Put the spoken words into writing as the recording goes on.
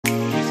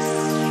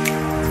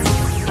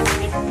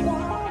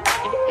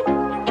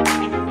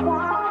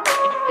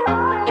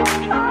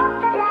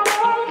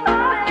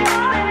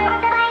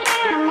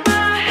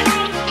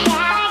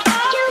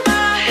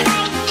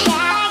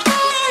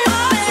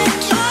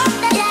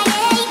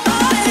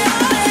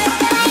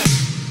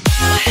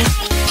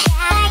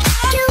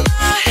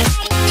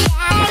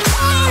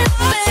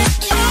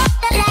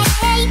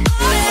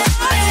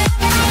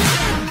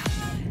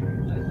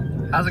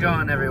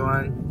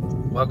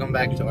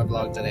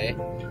vlog today.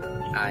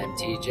 I'm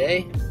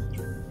TJ.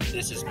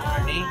 This is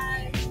Marnie.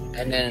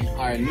 And then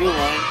our new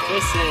one,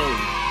 Kristen.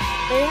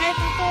 Say hi,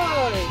 people.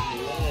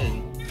 Good.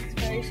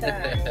 Very shy.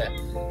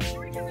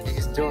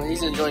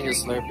 He's enjoying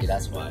his Slurpee,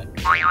 that's why.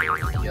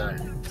 Yeah.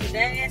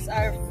 Today is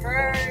our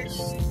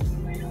first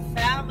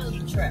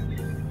family trip.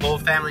 Whole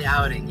family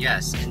outing,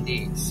 yes,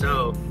 indeed.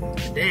 So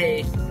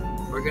today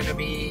we're gonna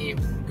be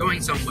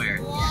going somewhere.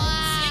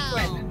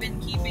 Secret we've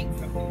been keeping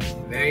from you.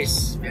 Very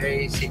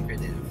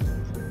secretive.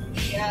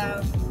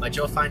 Yeah. But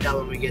you'll find out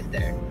when we get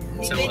there.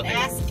 We've been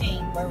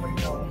asking where we're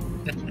going.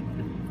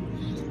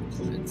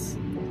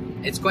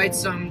 It's quite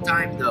some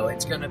time though.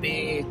 It's gonna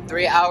be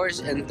 3 hours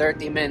and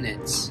 30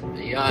 minutes.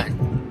 Ayan.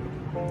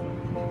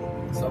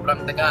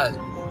 Sobrang tagal.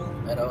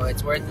 Pero it's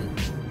worth it.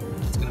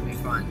 It's gonna be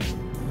fun.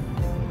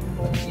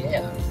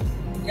 Yeah.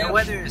 The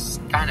weather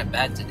is kind of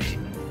bad today.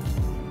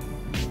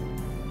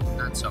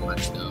 Not so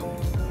much though.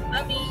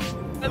 I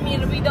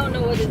mean, we don't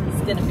know what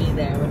it's gonna be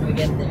there when we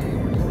get there.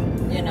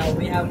 You know,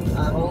 we have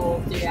a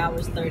whole 3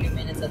 hours, 30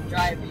 minutes of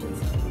driving.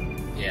 So.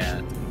 Yeah,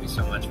 it's gonna be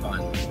so much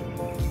fun.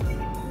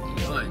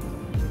 Good.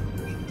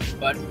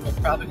 But we're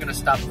probably gonna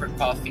stop for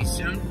coffee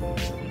soon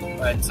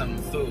and some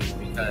food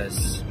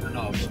because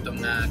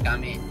gutom na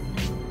kami.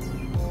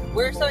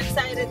 We're so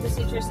excited to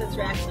see Tristan's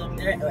reaction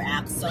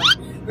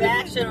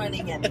when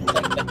he gets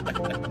there.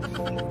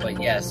 But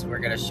yes,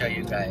 we're gonna show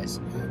you guys.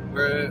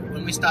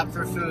 When we stop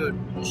for food,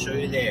 we'll show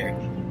you there.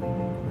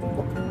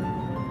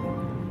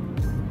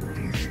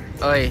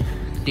 Oy,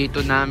 dito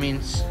namin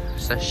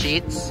sa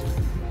Sheets.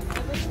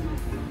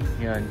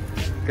 Yan,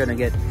 gonna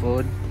get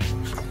food.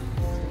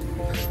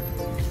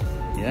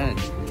 Yan.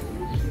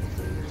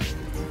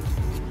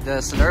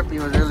 The Slurpee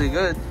was really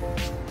good.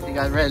 You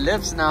got red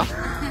lips now.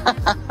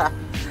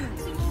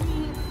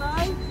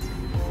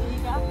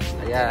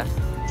 Yeah,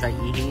 try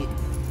eat.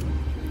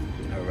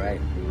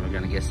 Alright, we're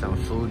gonna get some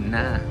food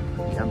na.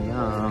 Yum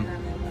yum.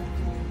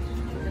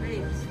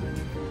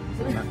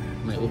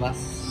 May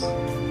ubas.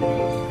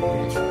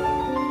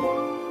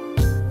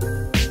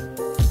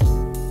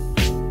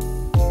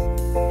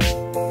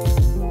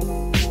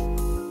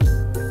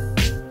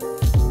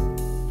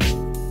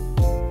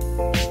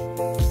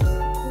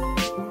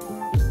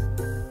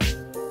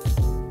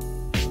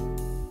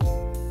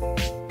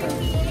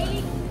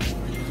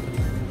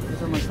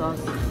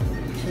 Sauce,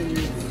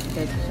 cheese,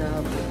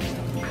 ketchup.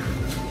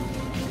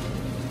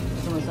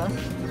 Some sauce?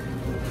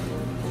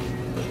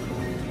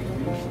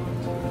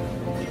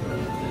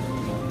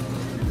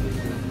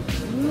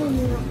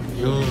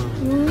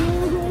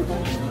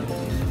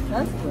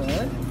 That's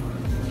good.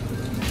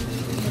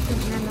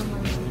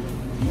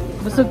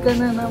 Busog ka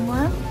na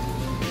naman?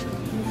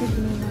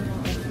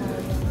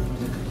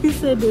 He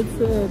said it's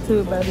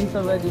too bad. He's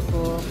already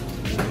full.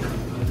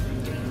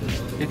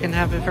 You can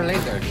have it for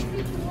later.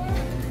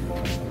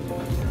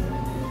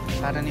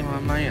 Para ni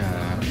mamaya.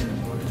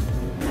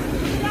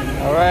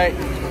 Alright,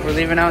 we're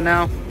leaving out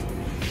now.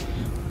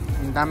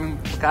 Ang daming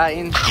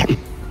pagkain.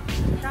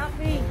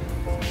 Shopping!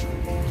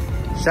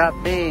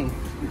 Shopping!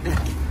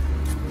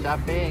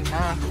 Shopping,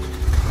 ha?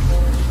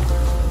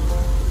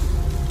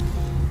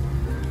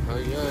 Oh,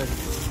 good.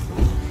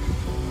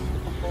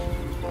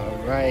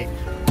 Alright.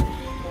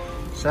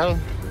 So,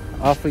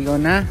 off we go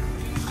na.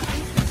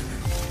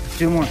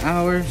 2 more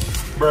hours.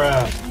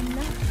 Bruh.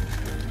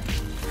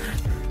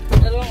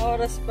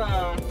 Oras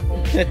pa.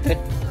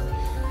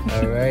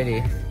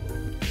 Alrighty.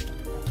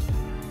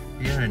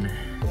 Yun.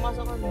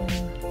 Pumasok ka na.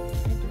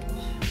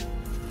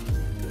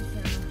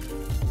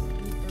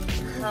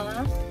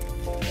 Ha?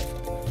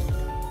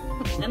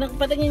 Ano,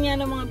 patingin nga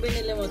ng mga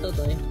binili mo,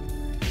 Totoy.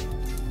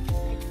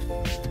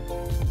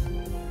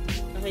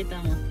 Nakita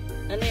mo.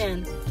 Ano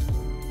yan?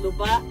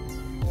 Lupa?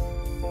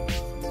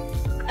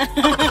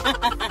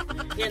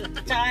 Yan.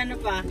 Tsaka ano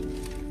pa?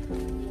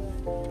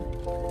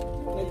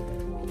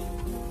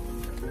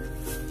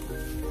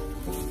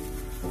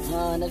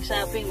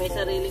 Nag-shopping, may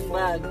sariling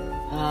bag.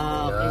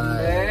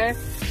 Kinder.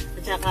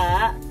 At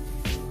saka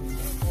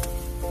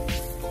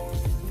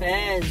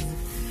Fez.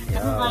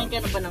 Nakakain ka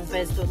na ba ng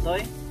Fez,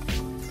 Tutoy?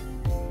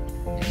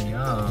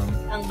 Yum.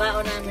 Ang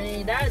baon namin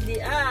ni Daddy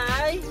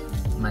ay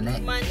Mani.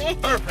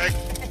 Perfect.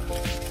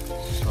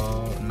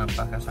 So,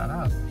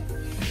 napakasarap.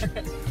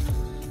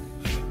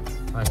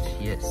 But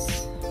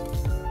yes.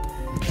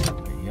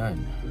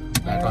 Ayan.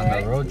 Back on the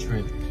road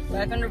trip.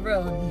 Back on the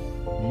road.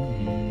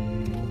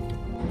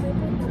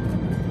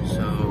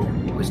 So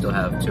we still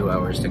have 2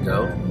 hours to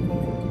go.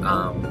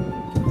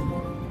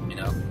 You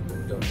know,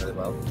 doing really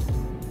well.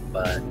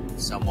 But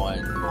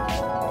someone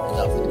is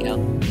up for the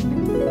count.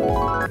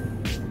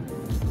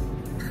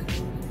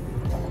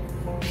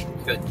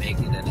 Couldn't make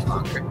it any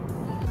longer.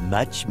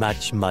 Much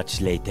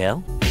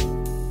later.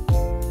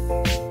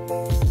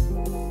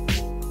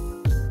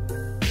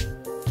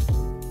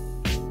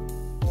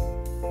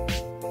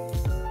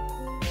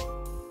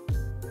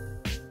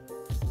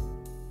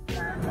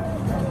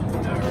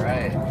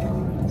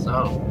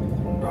 So,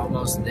 we're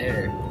almost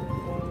there.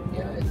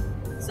 Yeah.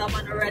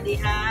 Someone already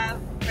have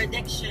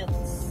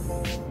predictions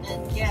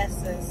and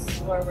guesses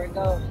where we're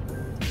going.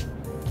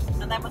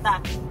 Saan tayo punta?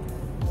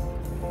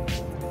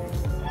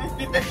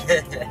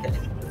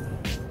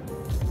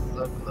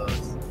 So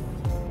close.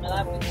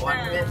 Malapit na.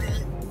 1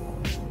 minute.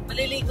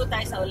 Maliligo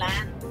tayo sa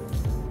ulan.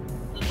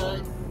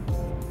 Tulog.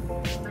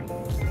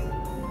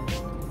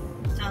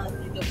 Tsaka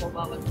dito po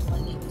bawal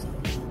maligo sa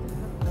ulan.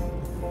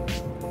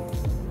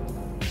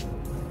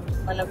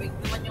 Malamig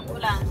naman yung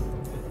ulan.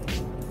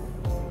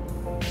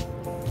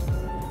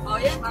 Oh,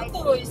 yan,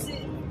 tutoy.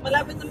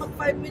 Malapit na mag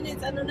 5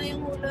 minutes. Ano na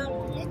yung hula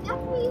mo?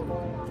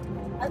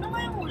 Ano nga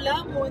yung hula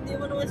mo? Hindi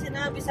mo naman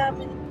sinabi sa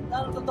amin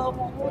ano totoo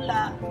mong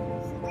hula.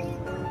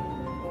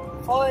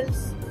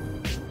 Falls.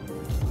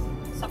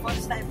 Sa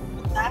falls tayo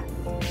pupunta.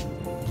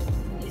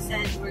 He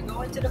said, we're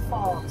going to the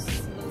falls.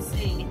 We'll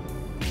see.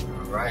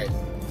 Alright,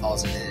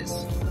 falls it is.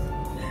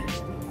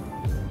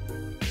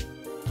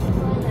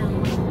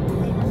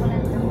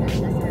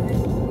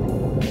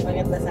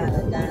 Maganda sana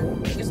dyan.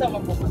 Gusto mo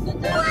pupunta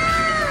dyan?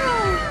 Gusto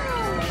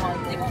mo,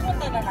 hindi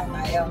pupunta na lang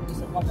tayo.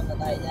 Gusto mo pupunta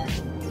tayo dyan.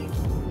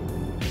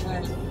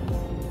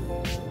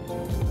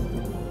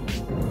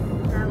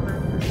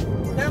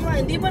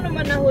 Tama, hindi mo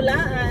naman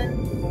nahulaan.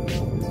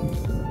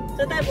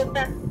 Saan tayo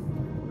punta?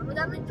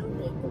 Madaming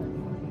tubig.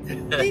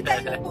 Hindi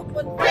tayo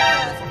pupunta.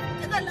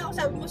 Akala ko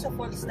sabi mo sa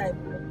falls tayo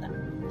pupunta.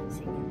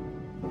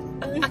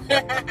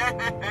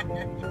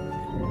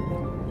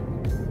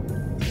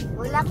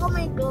 Wala ko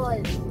may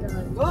gold.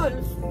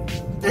 Golf?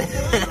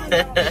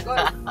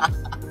 Golf.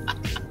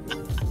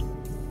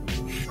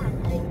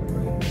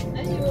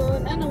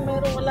 Ayun, anong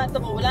meron wala ito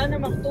mo? Wala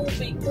namang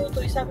tubig.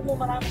 Tutoy, sabi mo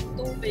maraming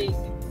tubig.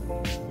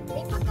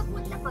 Eh,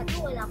 pagkapunta pa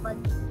doon, wala pa.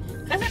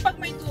 Kasi pag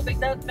may tubig,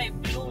 dapat may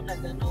blue na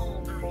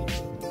gano'n.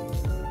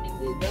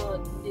 Hindi doon.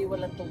 Hindi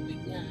walang tubig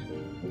niya.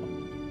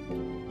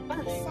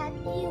 Bakit? Sad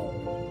you.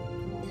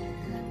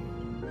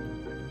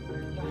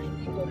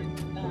 Hindi ko rin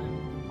na.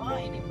 Baka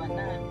iniba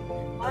na.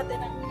 Baka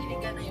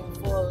tinanggal na yung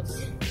falls.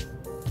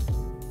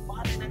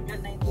 Baka tinanggal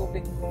na yung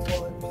tubig ng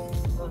falls.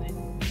 Okay.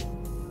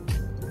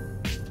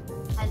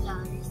 Hala,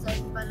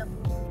 resort pala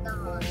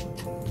pupuntahan.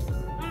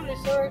 Ano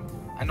resort?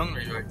 Anong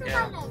resort Ito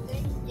kaya? talaga,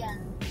 yan.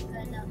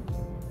 Galang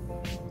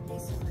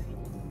resort.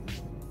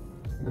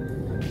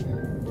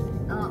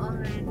 Oo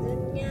nga,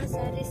 dun nga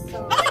sa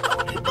resort.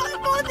 Bakit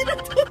mo ka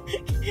tinatawag?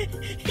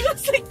 Yung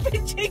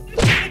segment-check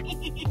mo.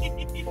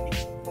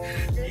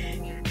 Dun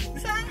nga.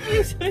 Saan yung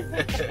resort?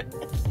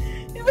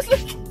 It was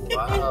like...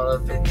 Wow,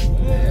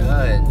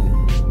 ayun.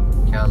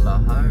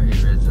 Kalahari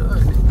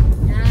Resort.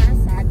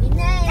 Sabi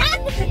na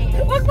eh.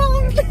 Huwag mo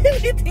akong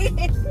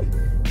lilitin.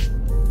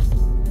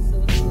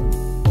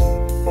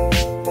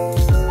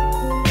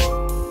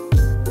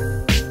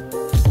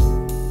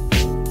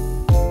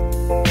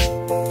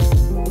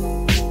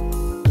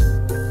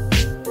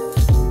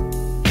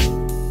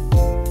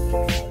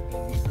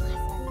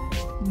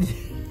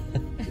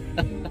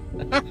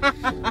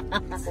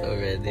 So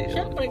ready.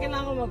 Siyempre,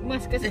 kailangan ko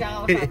mag-mask kasi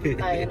kakausapin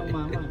tayo ng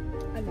mama.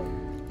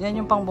 Yan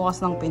yung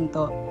pangbukas ng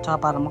pinto, tsaka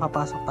para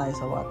makapasok tayo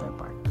sa water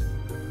park.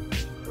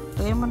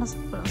 Lagay mo na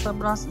sa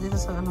braso dito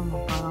sa ano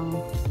mo,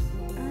 parang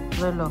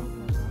relo.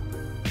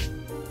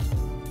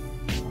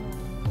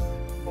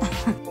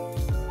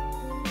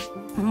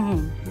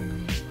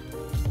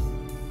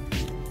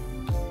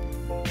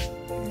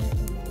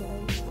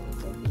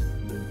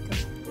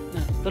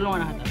 Tulungan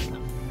na kita.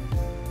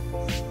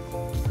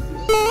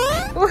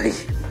 Uy!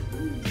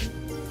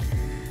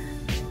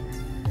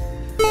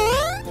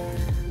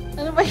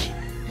 Ano ba yun?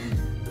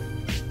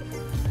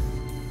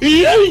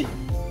 Yan.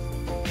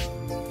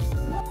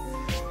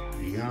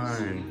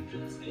 Yan.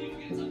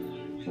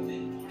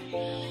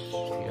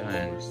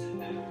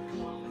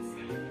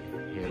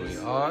 Here we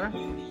are.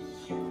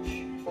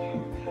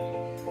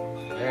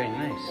 Very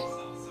nice.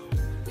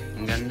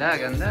 Ang ganda,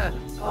 ganda.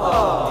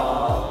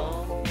 Aww.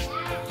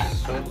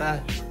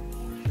 Suta.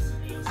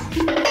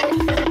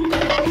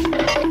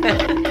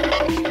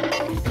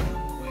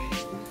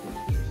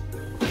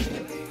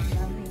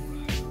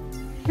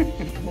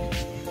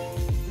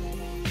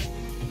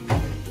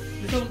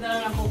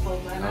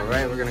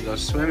 Alright, we're gonna go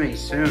swimming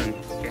soon.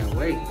 Can't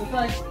wait.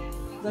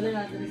 Dali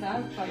natin isa.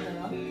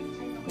 Pagdala.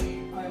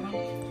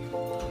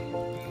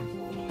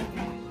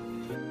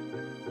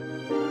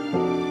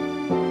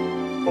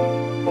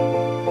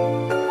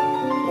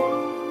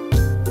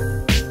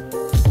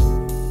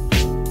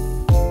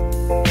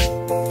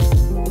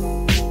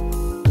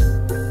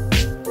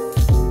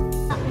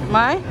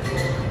 May?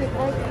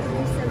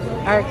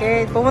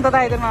 Arcade. Pumunta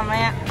tayo dun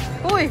mamaya.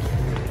 Uy!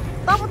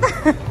 Tapos na.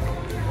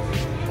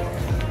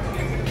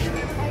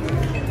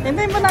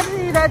 Hintayin mo natin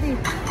si Daddy.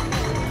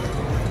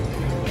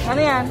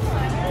 Ano yan?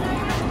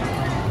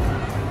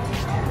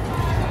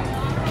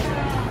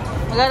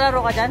 Maglalaro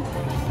ka dyan?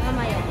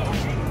 Mamaya.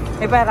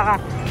 May pera ka?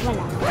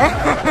 Wala.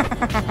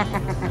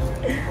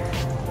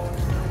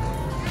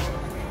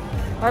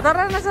 O,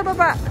 tara na sa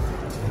baba.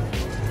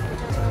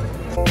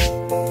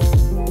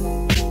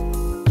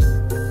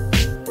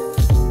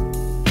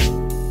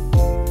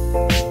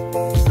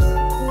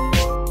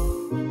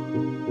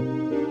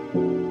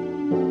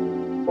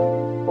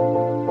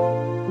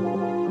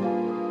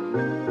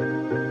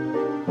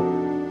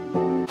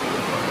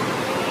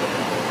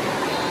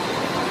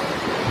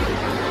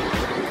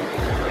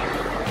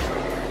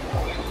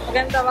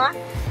 Maganda ba?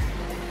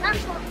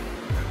 Ako.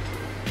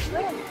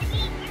 I'm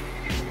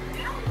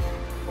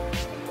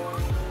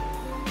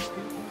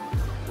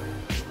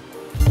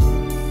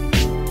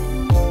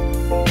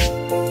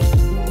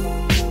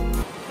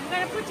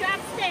gonna put you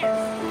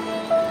upstairs.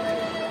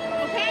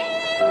 Okay?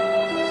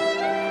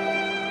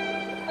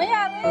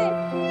 Ayari!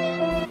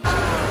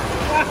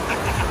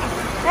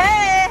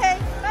 Hey! Hey!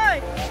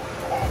 Hey!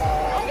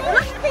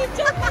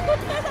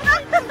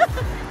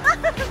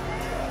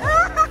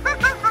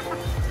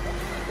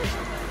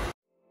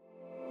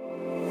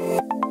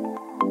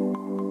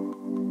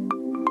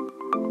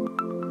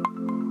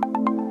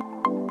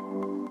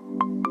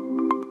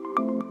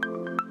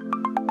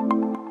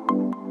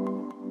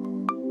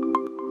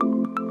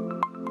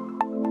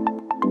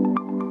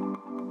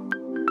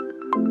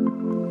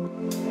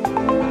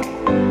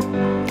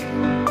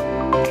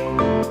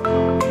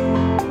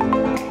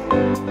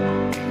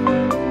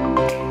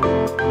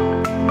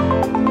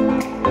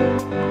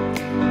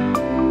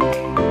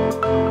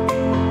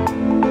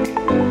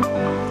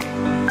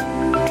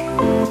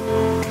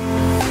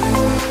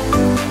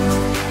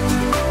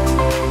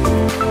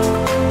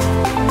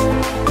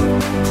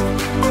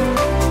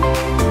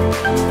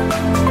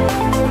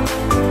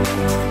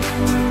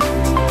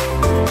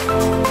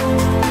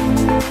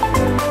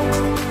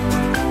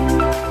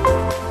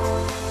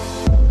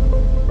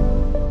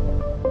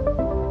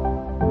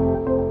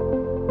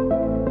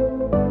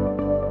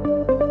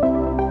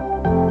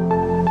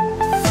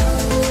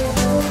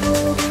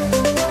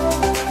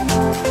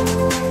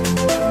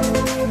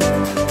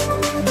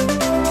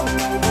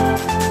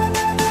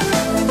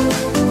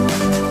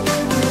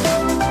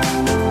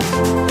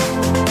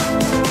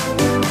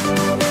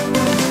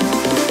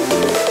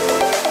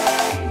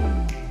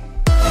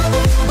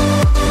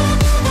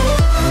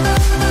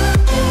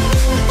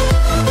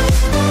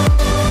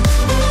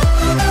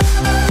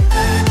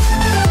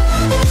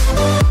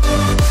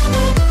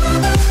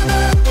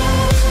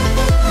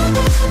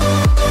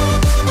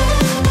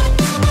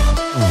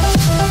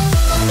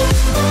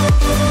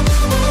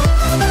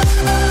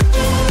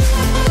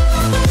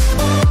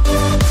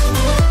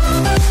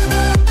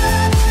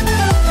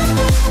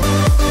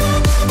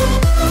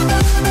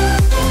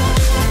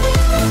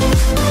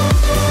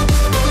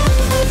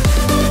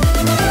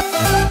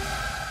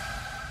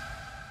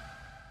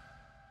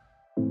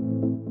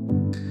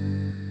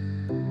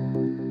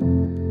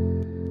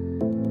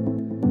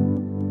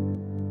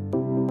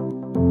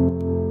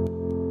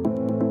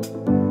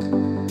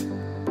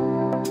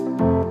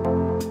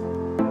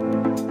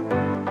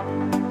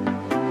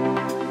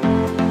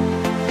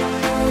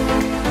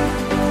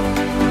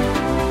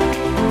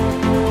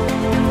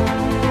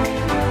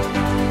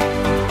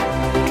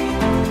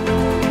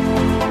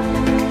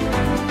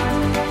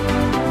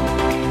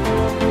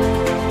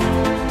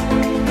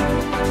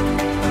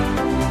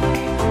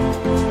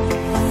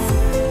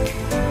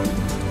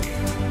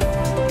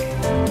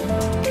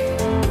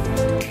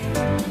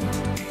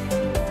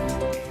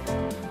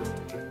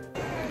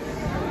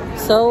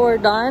 So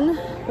we're done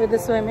with the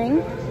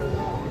swimming.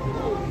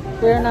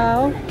 We're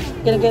now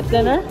gonna get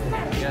dinner.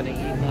 Gotta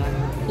eat now.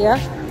 Yeah.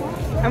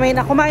 I mean,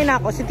 kumain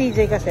na ako. Si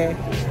TJ kasi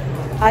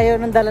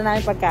ayaw nang dala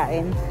namin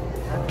pagkain.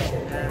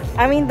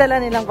 I mean, dala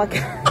nilang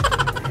pagkain.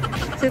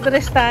 Si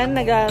Tristan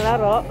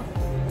naglalaro.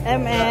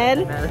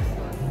 ML.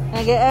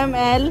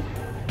 Nag-ML.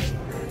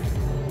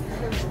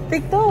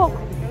 TikTok.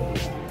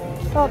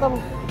 Tama.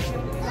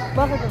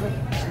 Bakit ba?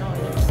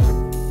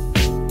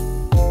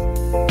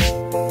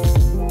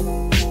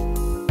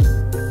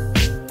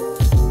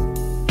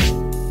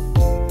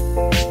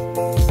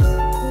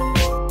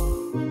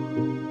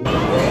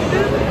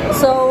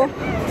 So,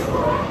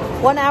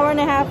 1.5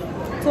 hours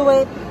to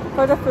wait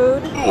for the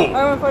food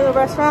or for the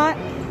restaurant.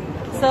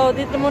 So,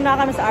 dito muna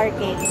kami sa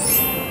arcade.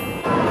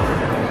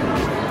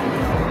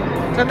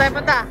 Saan tayo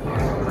punta?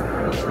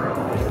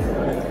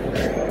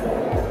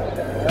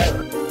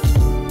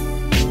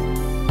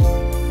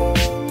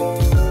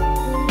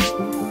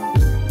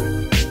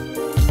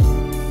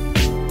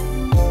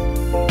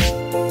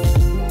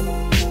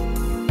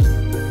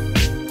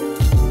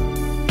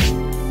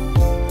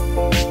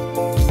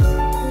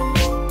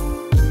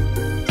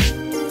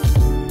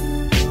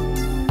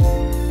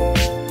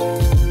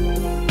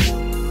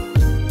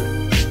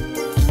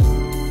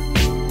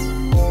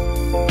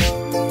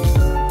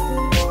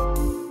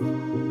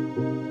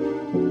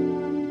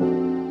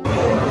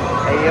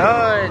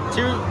 Ayun,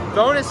 2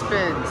 bonus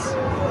spins.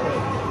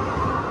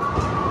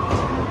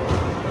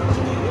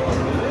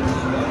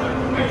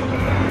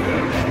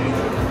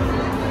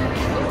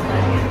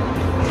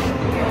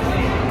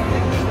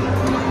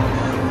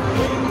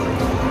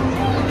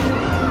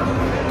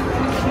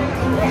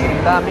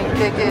 Daming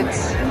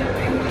tickets.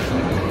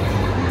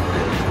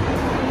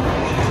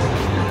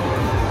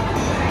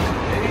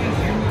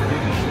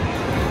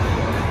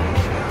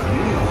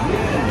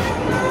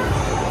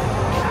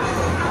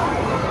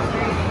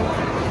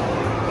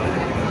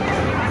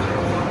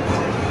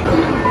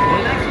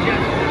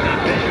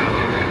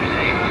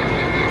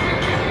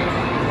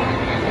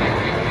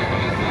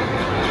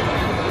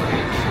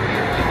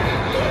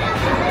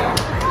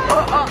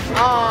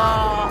 Oh.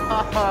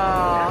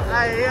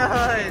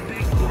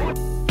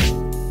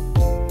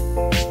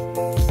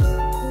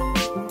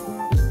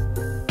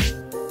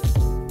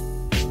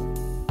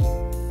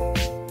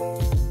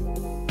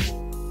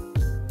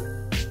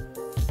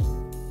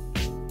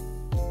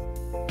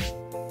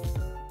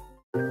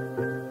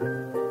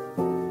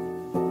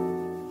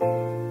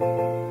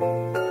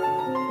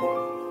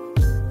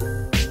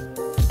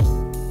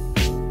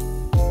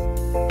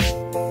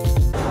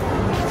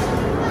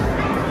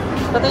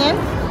 Patingin?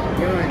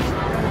 Yun.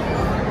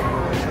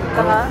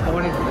 Saka? I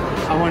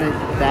wanted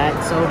that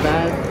so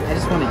bad. I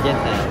just want to get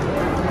that.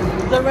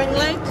 The ring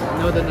light?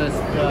 No, the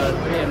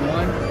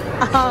 3-in-1.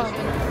 Oh.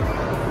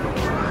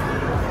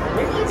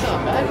 Ring light's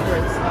not bad for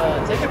its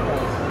ticket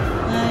price.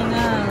 I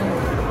know.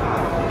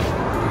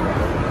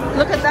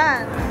 Look at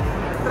that.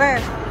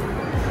 Tres.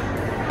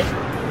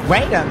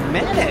 Wait a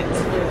minute.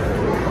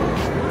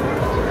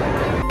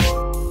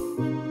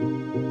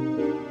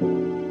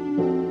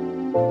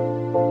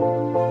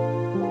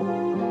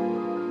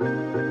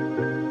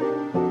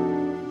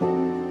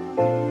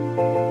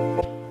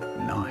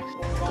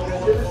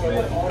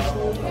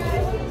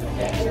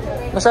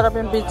 Masarap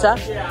yung pizza?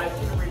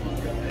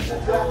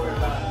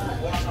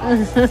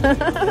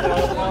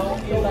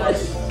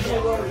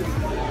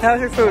 How's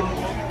your food?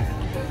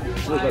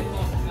 Really good.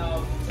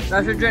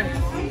 How's your drink?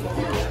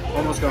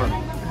 Almost gone.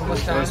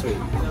 Almost gone. Very sweet.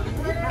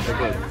 Very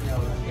good.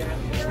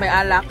 May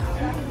alak.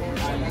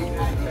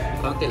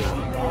 Konti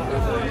lang.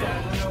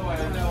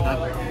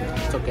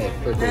 It's okay.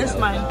 This is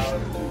mine.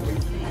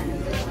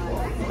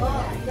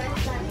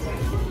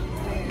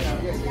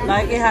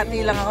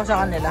 Nakikihati lang ako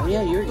sa kanila. Oh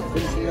yeah, you're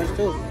finishing yours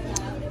too.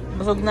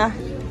 Busog na.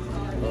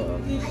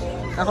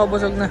 Ako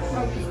busog na.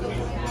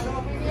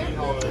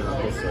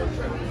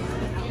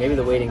 Maybe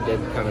the waiting did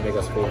kind of make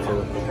us full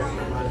too.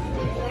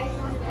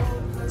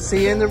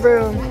 See you in the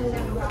room.